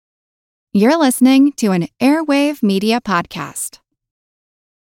You're listening to an Airwave Media Podcast.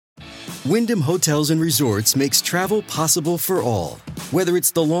 Wyndham Hotels & Resorts makes travel possible for all. Whether it's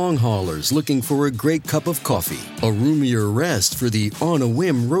the long haulers looking for a great cup of coffee, a roomier rest for the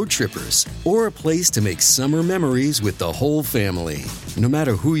on-a-whim road trippers, or a place to make summer memories with the whole family. No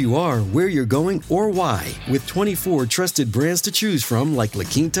matter who you are, where you're going, or why, with 24 trusted brands to choose from like La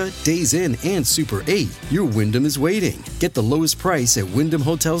Quinta, Days Inn, and Super 8, your Wyndham is waiting. Get the lowest price at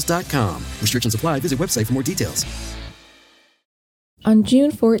wyndhamhotels.com. Restrictions apply. Visit website for more details. On June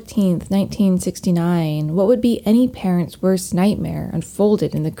 14, 1969, what would be any parent's worst nightmare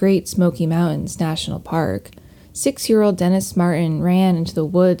unfolded in the Great Smoky Mountains National Park. 6-year-old Dennis Martin ran into the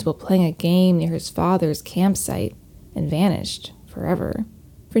woods while playing a game near his father's campsite and vanished forever.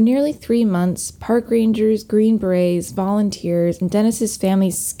 For nearly 3 months, park rangers, Green Berets, volunteers, and Dennis's family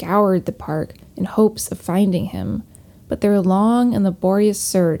scoured the park in hopes of finding him, but their long and laborious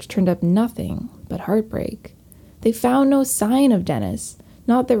search turned up nothing but heartbreak. They found no sign of Dennis,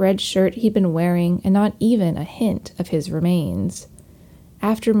 not the red shirt he'd been wearing, and not even a hint of his remains.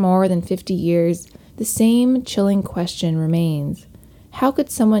 After more than 50 years, the same chilling question remains. How could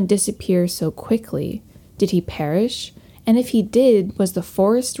someone disappear so quickly? Did he perish? And if he did, was the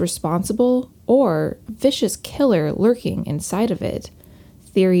forest responsible, or a vicious killer lurking inside of it?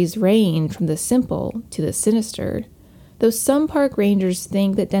 Theories range from the simple to the sinister. Though some park rangers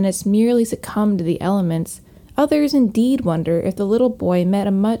think that Dennis merely succumbed to the elements, others indeed wonder if the little boy met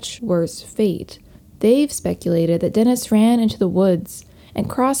a much worse fate. They've speculated that Dennis ran into the woods and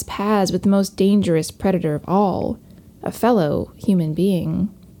crossed paths with the most dangerous predator of all, a fellow human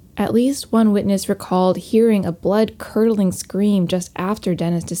being. At least one witness recalled hearing a blood-curdling scream just after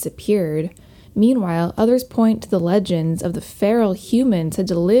Dennis disappeared. Meanwhile, others point to the legends of the feral humans said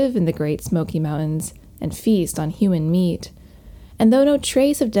to live in the Great Smoky Mountains and feast on human meat. And though no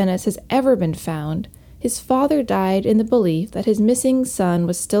trace of Dennis has ever been found, his father died in the belief that his missing son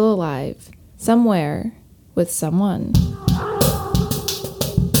was still alive, somewhere, with someone.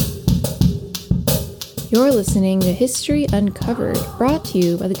 You're listening to History Uncovered, brought to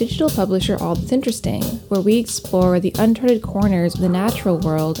you by the digital publisher All That's Interesting, where we explore the uncharted corners of the natural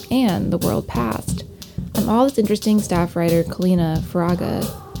world and the world past. I'm All That's Interesting staff writer Kalina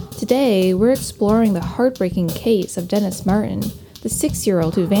Faraga. Today, we're exploring the heartbreaking case of Dennis Martin, the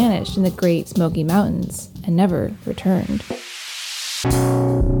 6-year-old who vanished in the Great Smoky Mountains and never returned.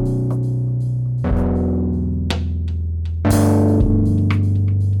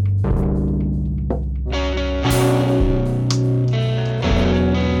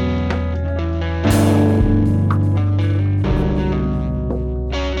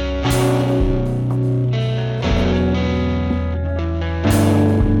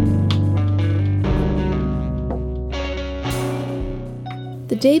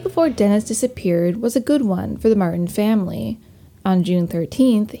 The day before Dennis disappeared was a good one for the Martin family. On June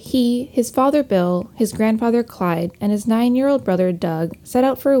 13th, he, his father Bill, his grandfather Clyde, and his 9-year-old brother Doug set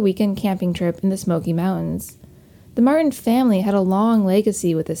out for a weekend camping trip in the Smoky Mountains. The Martin family had a long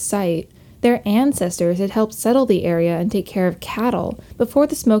legacy with this site. Their ancestors had helped settle the area and take care of cattle before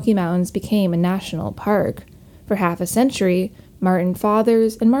the Smoky Mountains became a national park. For half a century, Martin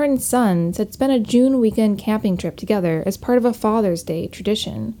fathers and Martin sons had spent a June weekend camping trip together as part of a Father's Day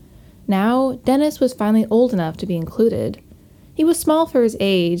tradition. Now, Dennis was finally old enough to be included. He was small for his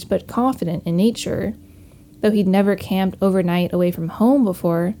age, but confident in nature. Though he'd never camped overnight away from home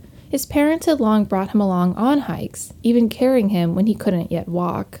before, his parents had long brought him along on hikes, even carrying him when he couldn't yet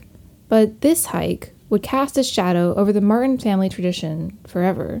walk. But this hike would cast a shadow over the Martin family tradition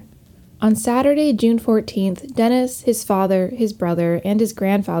forever. On Saturday, June 14th, Dennis, his father, his brother, and his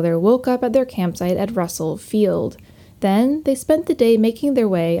grandfather woke up at their campsite at Russell Field. Then they spent the day making their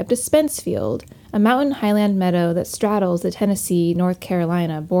way up to Spence Field, a mountain highland meadow that straddles the Tennessee-North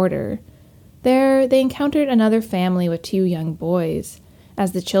Carolina border. There, they encountered another family with 2 young boys.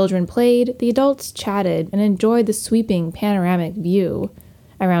 As the children played, the adults chatted and enjoyed the sweeping panoramic view.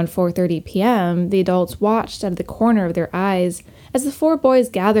 Around 4:30 p.m., the adults watched out of the corner of their eyes as the 4 boys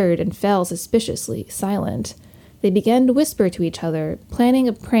gathered and fell suspiciously silent. They began to whisper to each other, planning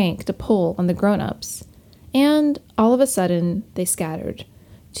a prank to pull on the grown-ups. And, all of a sudden, they scattered.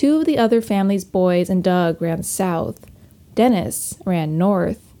 2 of the other family's boys and Doug ran south. Dennis ran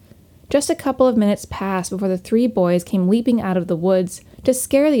north. Just a couple of minutes passed before the 3 boys came leaping out of the woods to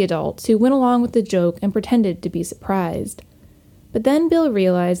scare the adults, who went along with the joke and pretended to be surprised. But then Bill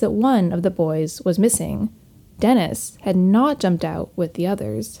realized that one of the boys was missing. Dennis had not jumped out with the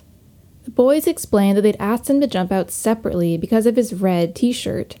others. The boys explained that they'd asked him to jump out separately because of his red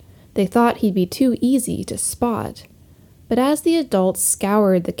t-shirt. They thought he'd be too easy to spot. But as the adults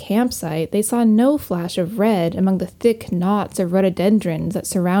scoured the campsite, they saw no flash of red among the thick knots of rhododendrons that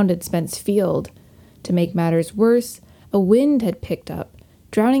surrounded Spence Field. To make matters worse, a wind had picked up,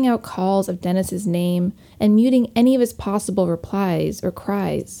 drowning out calls of Dennis's name and muting any of his possible replies or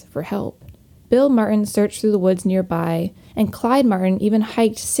cries for help. Bill Martin searched through the woods nearby, and Clyde Martin even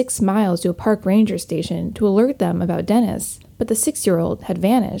hiked 6 miles to a park ranger station to alert them about Dennis, but the 6-year-old had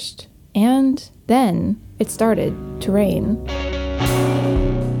vanished. And then it started to rain.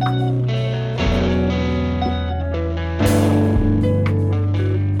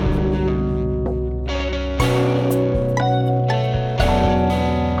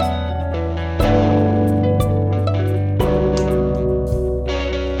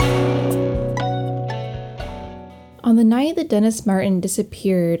 On the night that Dennis Martin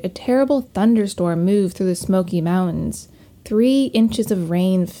disappeared, a terrible thunderstorm moved through the Smoky Mountains. 3 inches of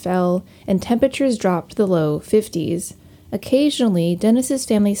rain fell, and temperatures dropped to the low 50s. Occasionally, Dennis's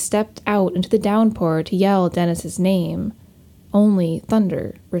family stepped out into the downpour to yell Dennis's name. Only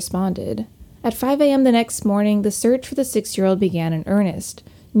thunder responded. At 5 a.m. the next morning, the search for the 6-year-old began in earnest.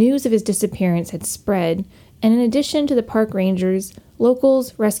 News of his disappearance had spread, and in addition to the park rangers,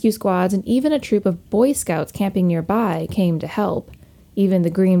 locals, rescue squads, and even a troop of Boy Scouts camping nearby came to help. Even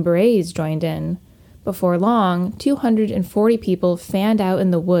the Green Berets joined in. Before long, 240 people fanned out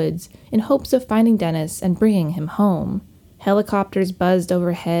in the woods in hopes of finding Dennis and bringing him home. Helicopters buzzed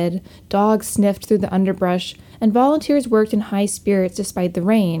overhead, dogs sniffed through the underbrush, and volunteers worked in high spirits despite the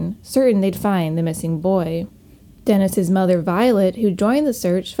rain, certain they'd find the missing boy. Dennis's mother, Violet, who joined the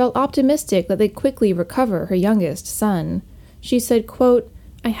search, felt optimistic that they'd quickly recover her youngest son. She said, quote,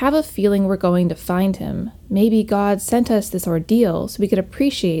 "I have a feeling we're going to find him. Maybe God sent us this ordeal so we could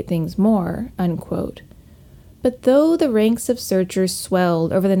appreciate things more," unquote. But though the ranks of searchers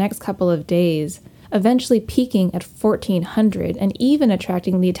swelled over the next couple of days, eventually peaking at 1,400 and even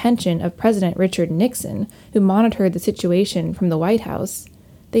attracting the attention of President Richard Nixon, who monitored the situation from the White House,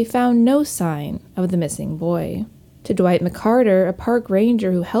 they found no sign of the missing boy. To Dwight McCarter, a park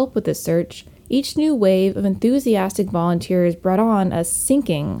ranger who helped with the search, each new wave of enthusiastic volunteers brought on a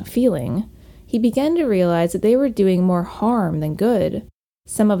sinking feeling. He began to realize that they were doing more harm than good.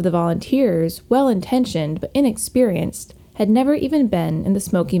 Some of the volunteers, well-intentioned but inexperienced, had never even been in the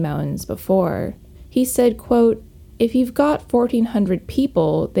Smoky Mountains before. He said, quote, "If you've got 1,400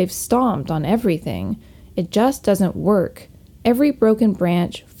 people, they've stomped on everything. It just doesn't work. Every broken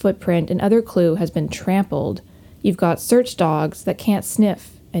branch, footprint, and other clue has been trampled. You've got search dogs that can't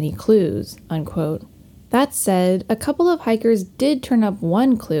sniff any clues," unquote. That said, a couple of hikers did turn up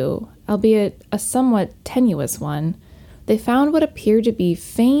one clue, albeit a somewhat tenuous one. They found what appeared to be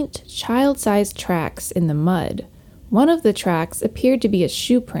faint, child-sized tracks in the mud. One of the tracks appeared to be a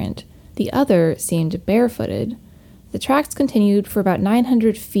shoe print. The other seemed barefooted. The tracks continued for about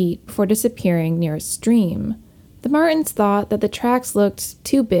 900 feet before disappearing near a stream. The Martins thought that the tracks looked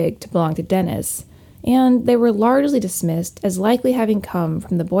too big to belong to Dennis, and they were largely dismissed as likely having come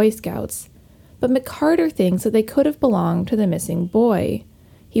from the Boy Scouts. But McCarter thinks that they could have belonged to the missing boy.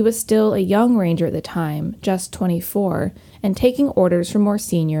 He was still a young ranger at the time, just 24, and taking orders from more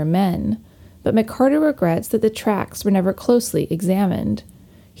senior men. But McCarter regrets that the tracks were never closely examined.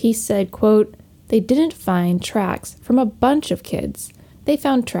 He said, quote, "They didn't find tracks from a bunch of kids. They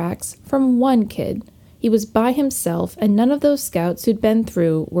found tracks from one kid. He was by himself, and none of those scouts who'd been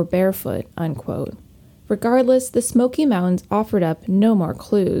through were barefoot," unquote. Regardless, the Smoky Mountains offered up no more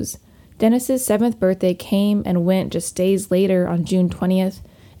clues. Dennis's 7th birthday came and went just days later on June 20th,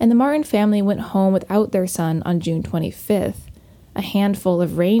 and the Martin family went home without their son on June 25th. A handful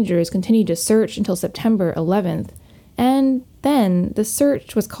of rangers continued to search until September 11th, and then the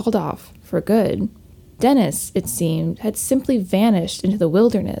search was called off for good. Dennis, it seemed, had simply vanished into the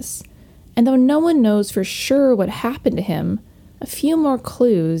wilderness. And though no one knows for sure what happened to him, a few more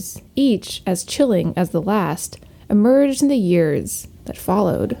clues, each as chilling as the last, emerged in the years that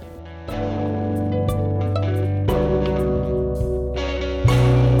followed.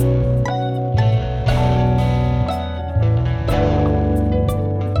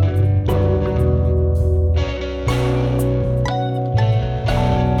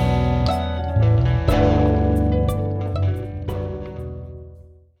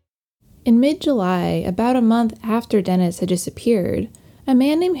 In mid-July, about a month after Dennis had disappeared, a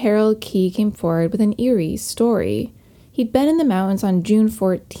man named Harold Key came forward with an eerie story. He'd been in the mountains on June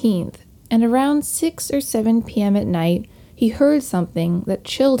 14th, and around 6 or 7 p.m. at night, he heard something that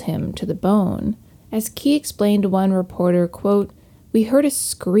chilled him to the bone. As Key explained to one reporter, quote, "We heard a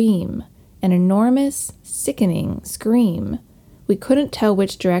scream, an enormous, sickening scream. We couldn't tell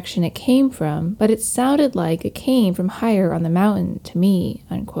which direction it came from, but it sounded like it came from higher on the mountain to me,"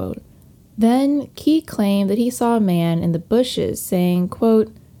 unquote. Then Key claimed that he saw a man in the bushes saying,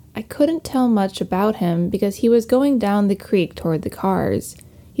 quote, "I couldn't tell much about him because he was going down the creek toward the cars.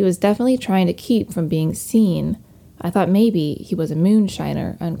 He was definitely trying to keep from being seen. I thought maybe he was a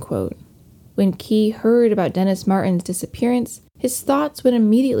moonshiner," unquote. When Key heard about Dennis Martin's disappearance, his thoughts went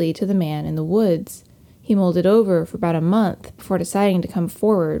immediately to the man in the woods. He mulled it over for about a month before deciding to come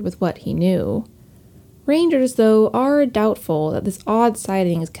forward with what he knew. Rangers, though, are doubtful that this odd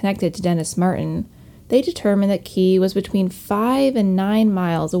sighting is connected to Dennis Martin. They determined that Key was between 5 and 9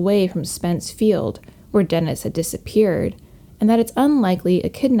 miles away from Spence Field, where Dennis had disappeared, and that it's unlikely a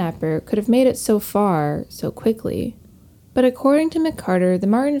kidnapper could have made it so far so quickly. But according to McCarter, the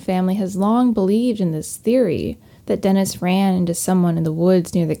Martin family has long believed in this theory that Dennis ran into someone in the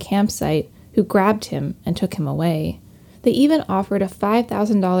woods near the campsite who grabbed him and took him away. They even offered a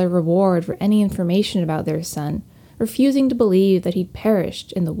 $5,000 reward for any information about their son, refusing to believe that he'd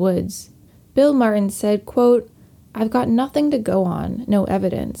perished in the woods. Bill Martin said, quote, "I've got nothing to go on, no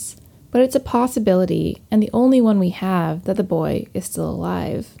evidence, but it's a possibility and the only one we have that the boy is still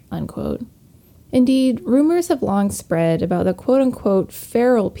alive," unquote. Indeed, rumors have long spread about the quote-unquote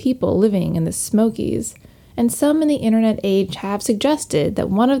feral people living in the Smokies, and some in the internet age have suggested that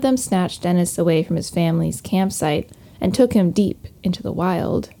one of them snatched Dennis away from his family's campsite and took him deep into the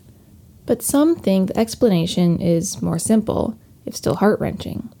wild. But some think the explanation is more simple, if still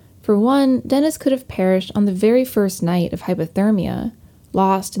heart-wrenching. For one, Dennis could have perished on the very first night of hypothermia.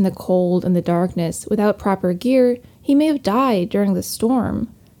 Lost in the cold and the darkness without proper gear, he may have died during the storm.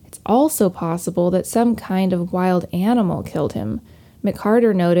 It's also possible that some kind of wild animal killed him.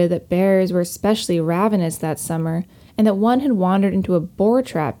 McCarter noted that bears were especially ravenous that summer, and that one had wandered into a boar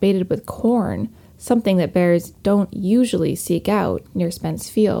trap baited with corn, something that bears don't usually seek out near Spence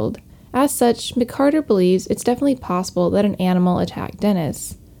Field. As such, McCarter believes it's definitely possible that an animal attacked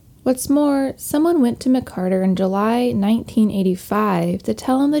Dennis. What's more, someone went to McCarter in July 1985 to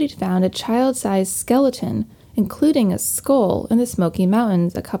tell him that he'd found a child-sized skeleton, including a skull, in the Smoky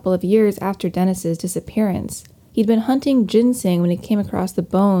Mountains a couple of years after Dennis's disappearance. He'd been hunting ginseng when he came across the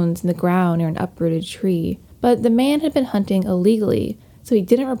bones in the ground near an uprooted tree, but the man had been hunting illegally, so he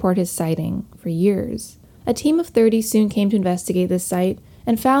didn't report his sighting for years. A team of 30 soon came to investigate this site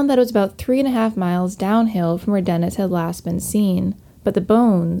and found that it was about 3.5 miles downhill from where Dennis had last been seen, but the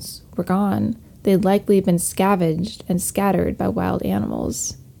bones were gone. They'd likely been scavenged and scattered by wild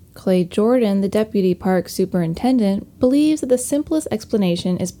animals. Clay Jordan, the deputy park superintendent, believes that the simplest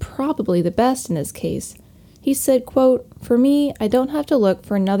explanation is probably the best in this case. He said, quote, "For me, I don't have to look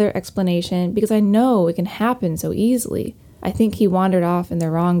for another explanation because I know it can happen so easily. I think he wandered off in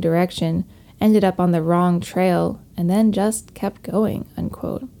the wrong direction, ended up on the wrong trail, and then just kept going,"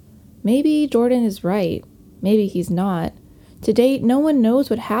 unquote. Maybe Jordan is right. Maybe he's not. To date, no one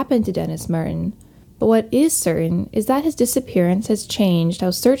knows what happened to Dennis Martin. But what is certain is that his disappearance has changed how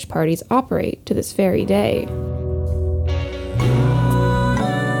search parties operate to this very day.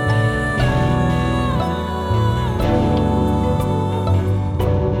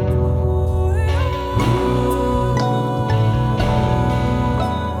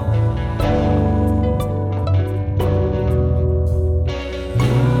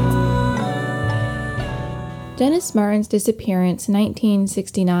 Dennis Martin's disappearance in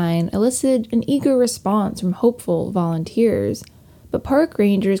 1969 elicited an eager response from hopeful volunteers, but park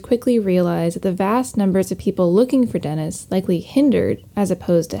rangers quickly realized that the vast numbers of people looking for Dennis likely hindered, as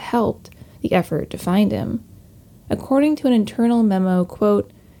opposed to helped, the effort to find him. According to an internal memo, quote,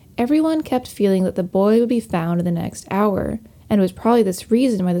 "Everyone kept feeling that the boy would be found in the next hour, and it was probably this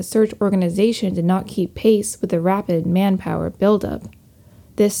reason why the search organization did not keep pace with the rapid manpower buildup.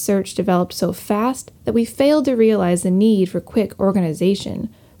 This search developed so fast that we failed to realize the need for quick organization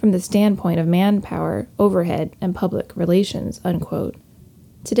from the standpoint of manpower, overhead, and public relations," unquote.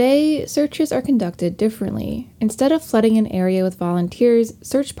 Today, searches are conducted differently. Instead of flooding an area with volunteers,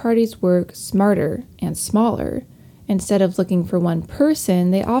 search parties work smarter and smaller. Instead of looking for one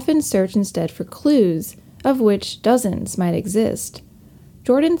person, they often search instead for clues, of which dozens might exist.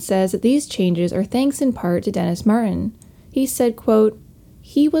 Jordan says that these changes are thanks in part to Dennis Martin. He said, quote,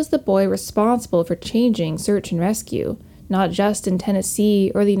 "He was the boy responsible for changing search and rescue, not just in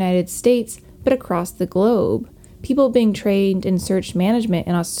Tennessee or the United States, but across the globe. People being trained in search management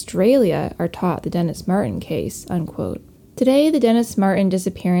in Australia are taught the Dennis Martin case," unquote. Today, the Dennis Martin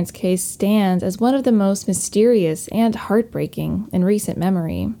disappearance case stands as one of the most mysterious and heartbreaking in recent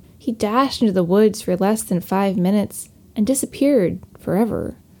memory. He dashed into the woods for less than 5 minutes and disappeared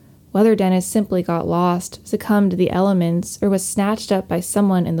forever. Whether Dennis simply got lost, succumbed to the elements, or was snatched up by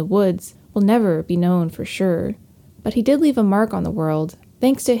someone in the woods will never be known for sure. But he did leave a mark on the world.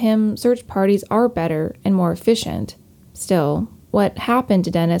 Thanks to him, search parties are better and more efficient. Still, what happened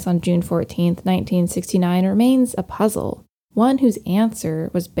to Dennis on June 14, 1969 remains a puzzle, one whose answer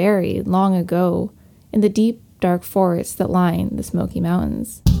was buried long ago in the deep, dark forests that line the Smoky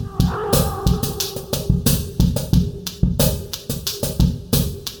Mountains.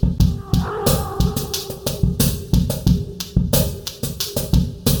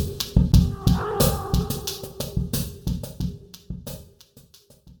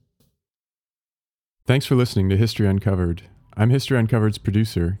 Thanks for listening to History Uncovered. I'm History Uncovered's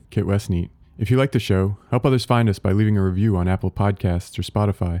producer, Kit Westneat. If you like the show, help others find us by leaving a review on Apple Podcasts or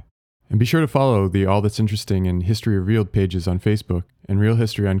Spotify. And be sure to follow the All That's Interesting and History Revealed pages on Facebook and Real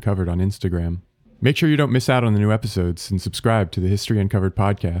History Uncovered on Instagram. Make sure you don't miss out on the new episodes and subscribe to the History Uncovered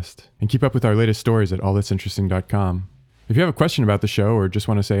podcast. And keep up with our latest stories at allthat'sinteresting.com. If you have a question about the show or just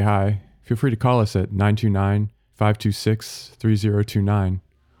want to say hi, feel free to call us at 929-526-3029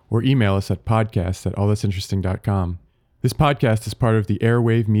 or email us at podcast@allthat'sinteresting.com. This podcast is part of the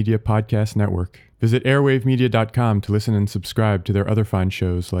Airwave Media Podcast Network. Visit airwavemedia.com to listen and subscribe to their other fine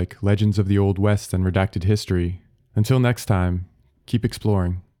shows like Legends of the Old West and Redacted History. Until next time, keep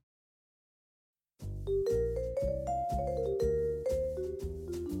exploring.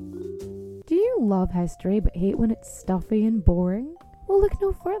 Do you love history but hate when it's stuffy and boring? Well, look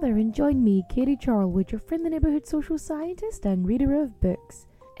no further and join me, Katie Charlwood, your friendly neighbourhood social scientist and reader of books,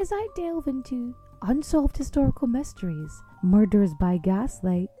 as I delve into unsolved historical mysteries, murders by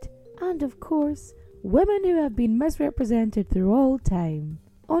gaslight, and of course, women who have been misrepresented through all time.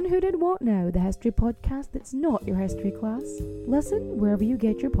 On Who Did What Now, the history podcast that's not your history class. Listen wherever you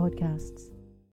get your podcasts.